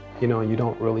survive. You know, you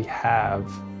don't really have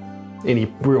any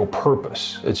real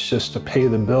purpose. It's just to pay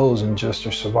the bills and just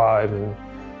to survive and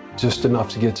just enough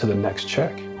to get to the next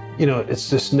check. You know, it's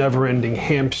this never-ending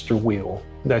hamster wheel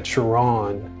that you're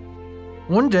on.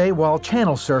 One day while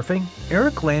channel surfing,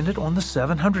 Eric landed on the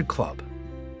 700 Club.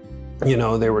 You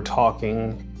know, they were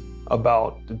talking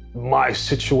about my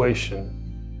situation.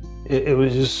 It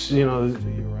was just, you know,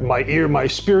 my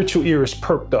spiritual ears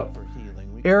perked up.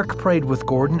 Eric prayed with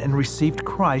Gordon and received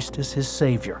Christ as his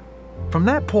Savior. From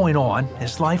that point on,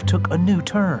 his life took a new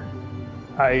turn.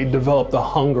 I developed a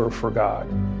hunger for God.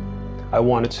 I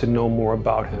wanted to know more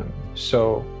about Him.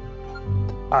 So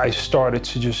I started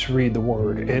to just read the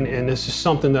Word. And this is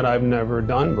something that I've never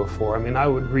done before. I mean, I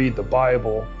would read the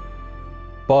Bible,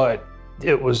 but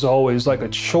it was always like a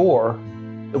chore.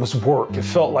 It was work. It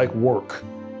felt like work.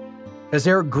 As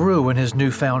Eric grew in his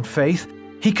newfound faith,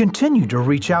 he continued to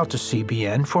reach out to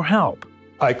CBN for help.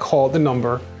 I called the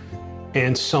number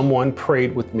and someone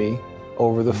prayed with me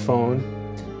over the phone,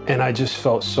 and I just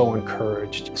felt so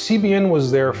encouraged. CBN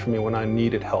was there for me when I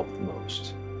needed help the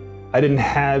most. I didn't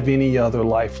have any other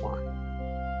lifeline.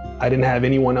 I didn't have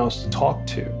anyone else to talk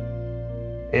to.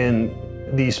 And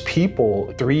these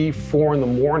people, 3, 4 in the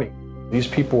morning, these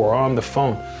people are on the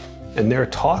phone and they're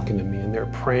talking to me and they're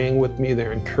praying with me,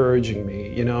 they're encouraging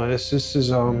me. You know, this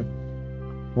is,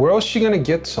 where else are you gonna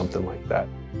get something like that?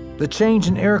 The change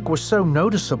in Eric was so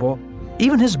noticeable,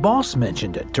 even his boss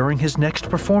mentioned it during his next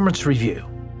performance review.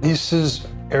 He says,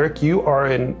 Eric, you are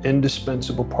an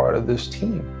indispensable part of this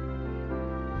team.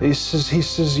 He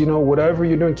says, you know, whatever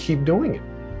you're doing, keep doing it.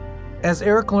 As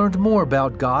Eric learned more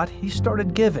about God, he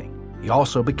started giving. He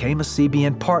also became a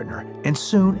CBN partner and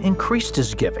soon increased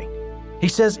his giving. He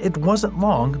says it wasn't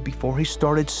long before he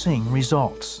started seeing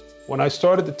results. When I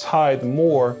started to tithe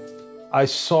more, I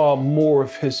saw more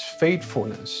of his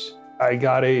faithfulness. I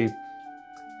got a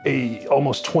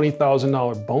almost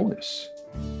 $20,000 bonus.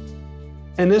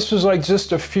 And this was like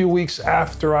just a few weeks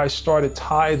after I started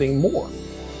tithing more.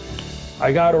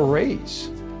 I got a raise.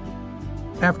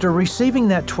 After receiving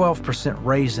that 12%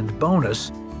 raise and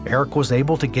bonus, Eric was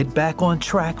able to get back on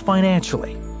track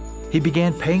financially. He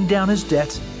began paying down his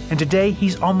debts, and today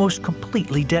he's almost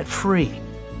completely debt-free.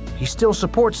 He still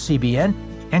supports CBN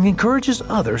and encourages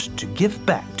others to give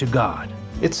back to God.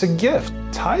 It's a gift.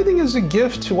 Tithing is a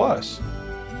gift to us.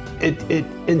 It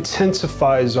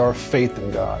intensifies our faith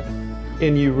in God,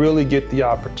 and you really get the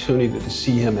opportunity to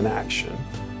see Him in action.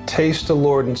 Taste the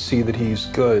Lord and see that He's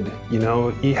good. You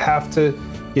know, you have to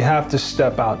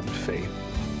step out in faith.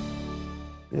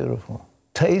 Beautiful.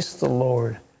 Taste the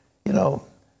Lord. You know,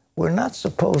 we're not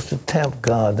supposed to tempt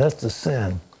God. That's the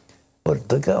sin. But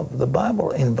the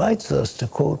Bible invites us to,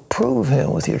 quote, prove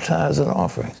Him with your tithes and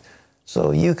offerings.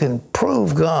 So you can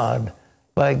prove God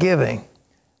by giving.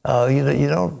 You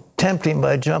don't tempt Him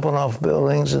by jumping off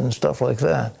buildings and stuff like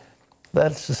that.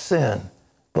 That's a sin.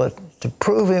 But to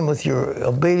prove Him with your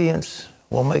obedience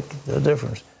will make a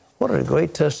difference. What a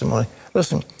great testimony.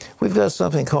 Listen, we've got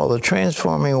something called the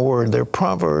Transforming Word. They're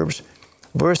Proverbs,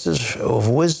 verses of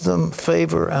wisdom,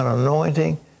 favor, and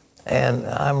anointing. And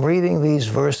I'm reading these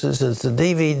verses. It's a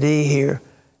DVD here,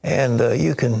 and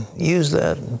you can use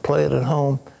that and play it at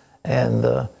home. And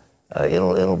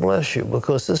it'll bless you,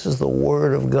 because this is the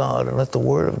Word of God, and let the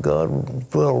Word of God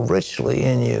dwell richly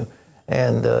in you,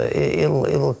 and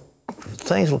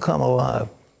things will come alive.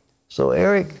 So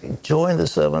Eric joined the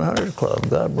 700 Club.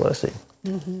 God bless him.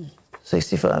 Mm-hmm.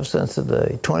 65 cents a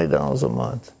day, $20 a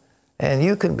month. And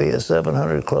you can be a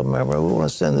 700 Club member. We want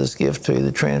to send this gift to you,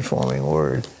 the Transforming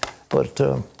Word. But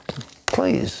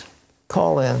please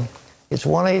call in. It's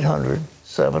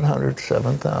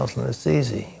 1-800-700-7000. It's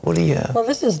easy. What do you have? Well,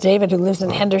 this is David, who lives in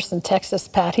Henderson, Texas,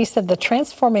 Pat. He said the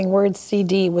Transforming Word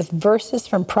CD with verses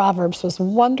from Proverbs was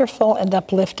wonderful and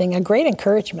uplifting, a great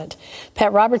encouragement.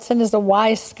 Pat Robertson is a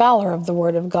wise scholar of the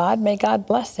Word of God. May God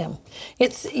bless him.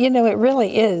 It's, you know, it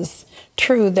really is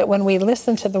true that when we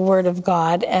listen to the Word of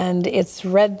God and it's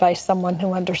read by someone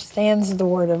who understands the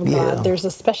Word of God, there's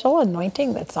a special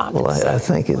anointing that's on it. Well, I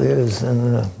think it is.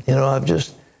 And, you know, I've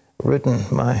just written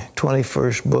my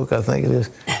 21st book, I think it is.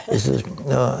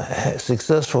 It's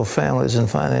Successful Families and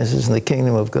Finances in the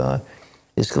Kingdom of God.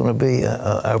 It's going to be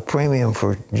our premium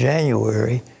for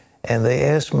January. And they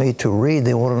asked me to read.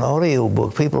 They want an audio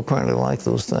book. People apparently like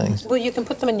those things. Well, you can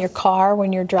put them in your car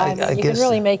when you're driving. You can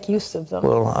really make use of them.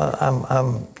 Well,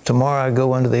 tomorrow I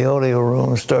go into the audio room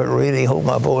and start reading. Hope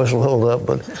my voice will hold up.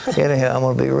 But anyhow, I'm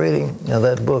going to be reading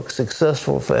that book,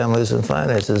 Successful Families and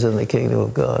Finances in the Kingdom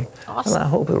of God. Awesome. And I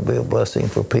hope it'll be a blessing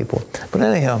for people. But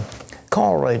anyhow,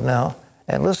 call right now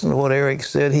and listen to what Eric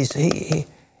said. He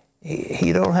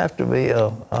don't have to be a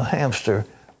hamster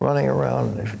running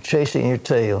around chasing your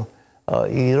tail.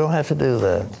 You don't have to do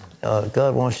that.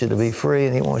 God wants you to be free,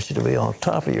 and He wants you to be on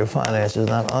top of your finances,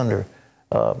 not under.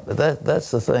 That's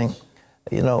the thing.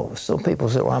 You know, some people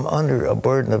say, well, I'm under a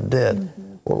burden of debt.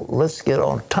 Mm-hmm. Well, let's get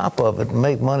on top of it and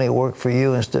make money work for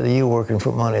you instead of you working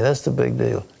for money. That's the big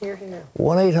deal. Hear, hear.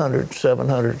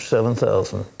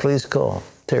 1-800-700-7000. Please call.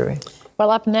 Terry?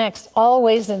 Well, up next,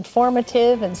 always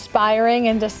informative, inspiring,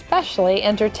 and especially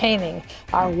entertaining,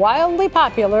 our wildly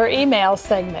popular email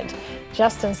segment.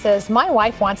 Justin says, my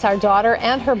wife wants our daughter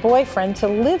and her boyfriend to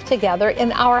live together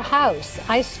in our house.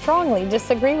 I strongly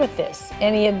disagree with this.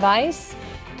 Any advice?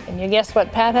 Can you guess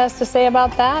what Pat has to say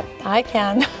about that? I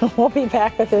can. We'll be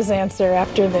back with his answer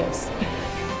after this.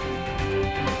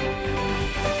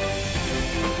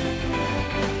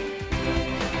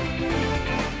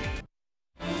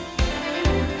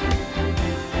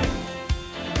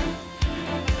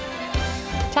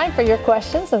 Time for your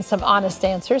questions and some honest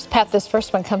answers. Pat, this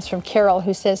first one comes from Carol,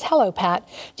 who says, hello, Pat.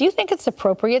 Do you think it's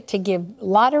appropriate to give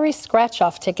lottery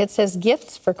scratch-off tickets as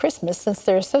gifts for Christmas since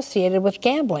they're associated with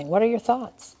gambling? What are your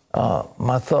thoughts?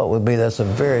 My thought would be that's a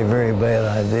very, very bad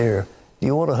idea.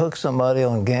 You want to hook somebody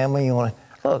on gambling? You want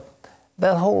to look.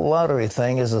 That whole lottery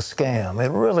thing is a scam.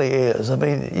 It really is. I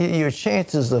mean, your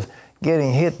chances of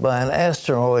getting hit by an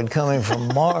asteroid coming from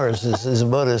Mars is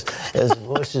about as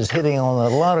much as hitting on the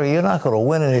lottery. You're not going to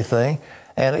win anything.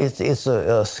 And it's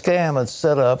a scam that's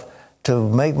set up to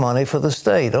make money for the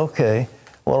state. Okay.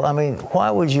 Well, I mean, why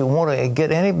would you want to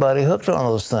get anybody hooked on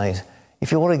those things?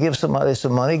 If you want to give somebody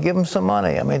some money, give them some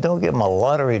money. I mean, don't give them a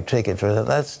lottery ticket for that.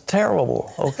 That's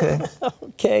terrible, okay?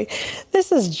 Okay.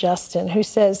 This is Justin, who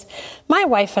says, my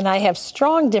wife and I have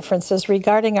strong differences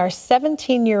regarding our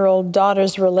 17-year-old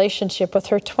daughter's relationship with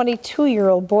her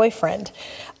 22-year-old boyfriend.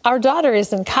 Our daughter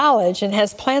is in college and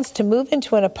has plans to move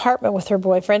into an apartment with her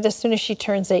boyfriend as soon as she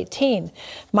turns 18.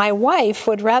 My wife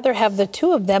would rather have the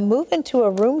two of them move into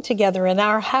a room together in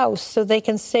our house so they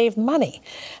can save money.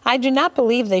 I do not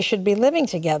believe they should be living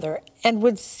together and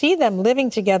would see them living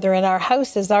together in our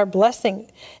house as our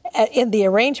blessing in the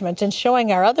arrangement and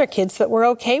showing our other kids that we're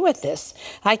okay with this.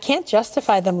 I can't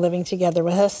justify them living together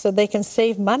with us so they can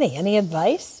save money. Any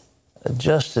advice?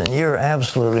 Justin, you're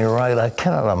absolutely right. I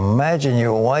cannot imagine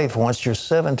your wife wants your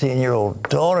 17-year-old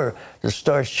daughter to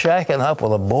start shacking up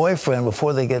with a boyfriend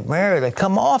before they get married.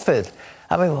 Come off it.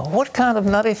 I mean, what kind of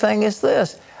nutty thing is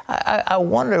this? I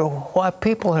wonder why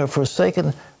people have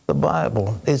forsaken the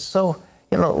Bible. It's so,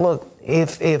 you know, look,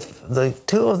 if the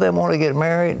two of them want to get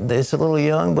married, it's a little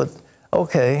young, but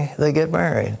okay, they get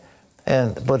married.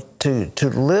 But to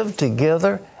live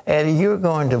together, and you're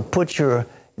going to put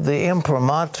the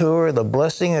imprimatur, the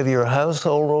blessing of your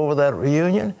household over that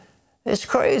reunion, it's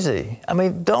crazy. I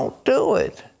mean, don't do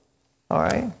it, all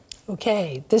right?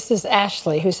 Okay, this is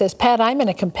Ashley, who says, Pat, I'm in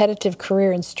a competitive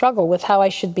career and struggle with how I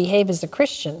should behave as a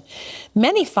Christian.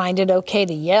 Many find it okay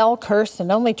to yell, curse,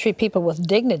 and only treat people with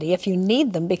dignity if you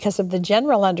need them because of the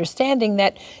general understanding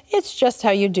that it's just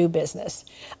how you do business.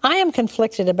 I am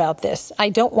conflicted about this. I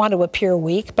don't want to appear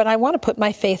weak, but I want to put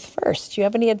my faith first. Do you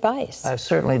have any advice? I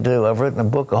certainly do. I've written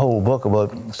a whole book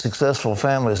about successful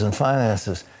families and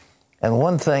finances. And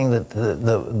one thing that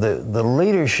the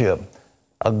leadership,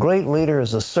 a great leader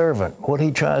is a servant. What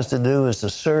he tries to do is to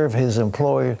serve his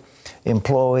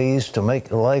employees, to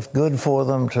make life good for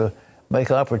them, to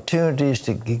make opportunities,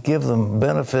 to give them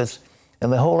benefits.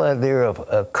 And the whole idea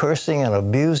of cursing and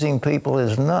abusing people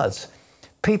is nuts.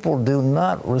 People do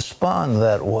not respond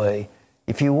that way.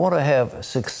 If you want to have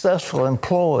successful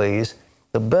employees,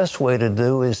 the best way to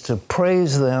do is to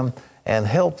praise them and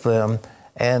help them.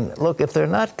 And look, if they're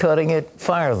not cutting it,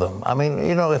 fire them. I mean,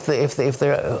 you know, if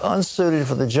they're unsuited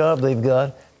for the job they've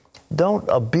got, don't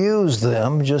abuse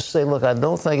them. Just say, look, I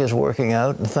don't think it's working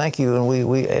out, and thank you, and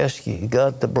we ask you,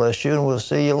 God to bless you, and we'll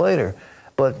see you later.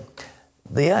 But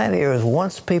the idea is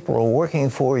once people are working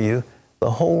for you,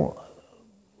 the whole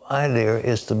idea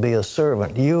is to be a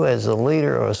servant. You as a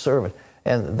leader are a servant.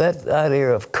 And that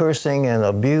idea of cursing and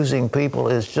abusing people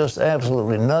is just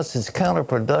absolutely nuts. It's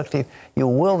counterproductive. You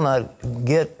will not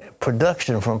get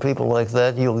production from people like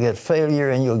that. You'll get failure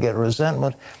and you'll get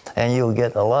resentment and you'll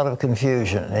get a lot of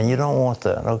confusion. And you don't want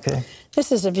that, okay?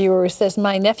 This is a viewer who says,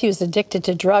 my nephew's addicted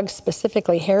to drugs,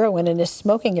 specifically heroin, and is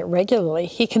smoking it regularly.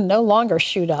 He can no longer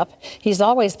shoot up. He's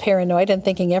always paranoid and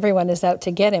thinking everyone is out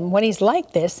to get him. When he's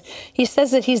like this, he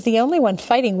says that he's the only one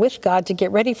fighting with God to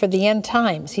get ready for the end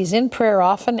times. He's in prayer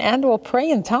often and will pray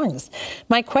in tongues.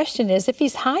 My question is, if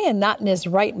he's high and not in his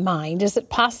right mind, is it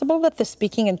possible that the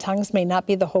speaking in tongues may not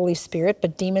be the Holy Spirit,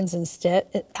 but demons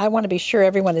instead? I want to be sure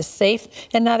everyone is safe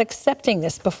and not accepting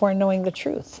this before knowing the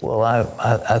truth. Well,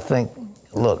 I think,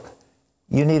 look,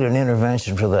 you need an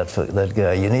intervention for that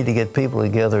guy. You need to get people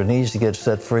together. He needs to get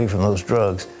set free from those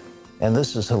drugs. And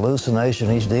this is hallucination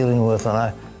he's dealing with. And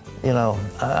I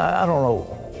don't know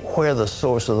where the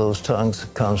source of those tongues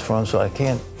comes from, so I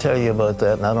can't tell you about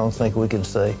that, and I don't think we can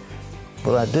say.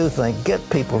 But I do think get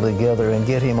people together and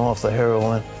get him off the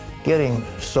heroin, get him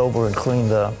sober and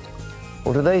cleaned up.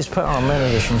 Well, today's Power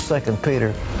Minute is from 2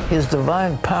 Peter. His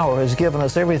divine power has given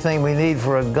us everything we need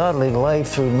for a godly life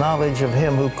through knowledge of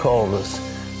him who called us.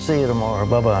 See you tomorrow.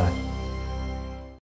 Bye-bye.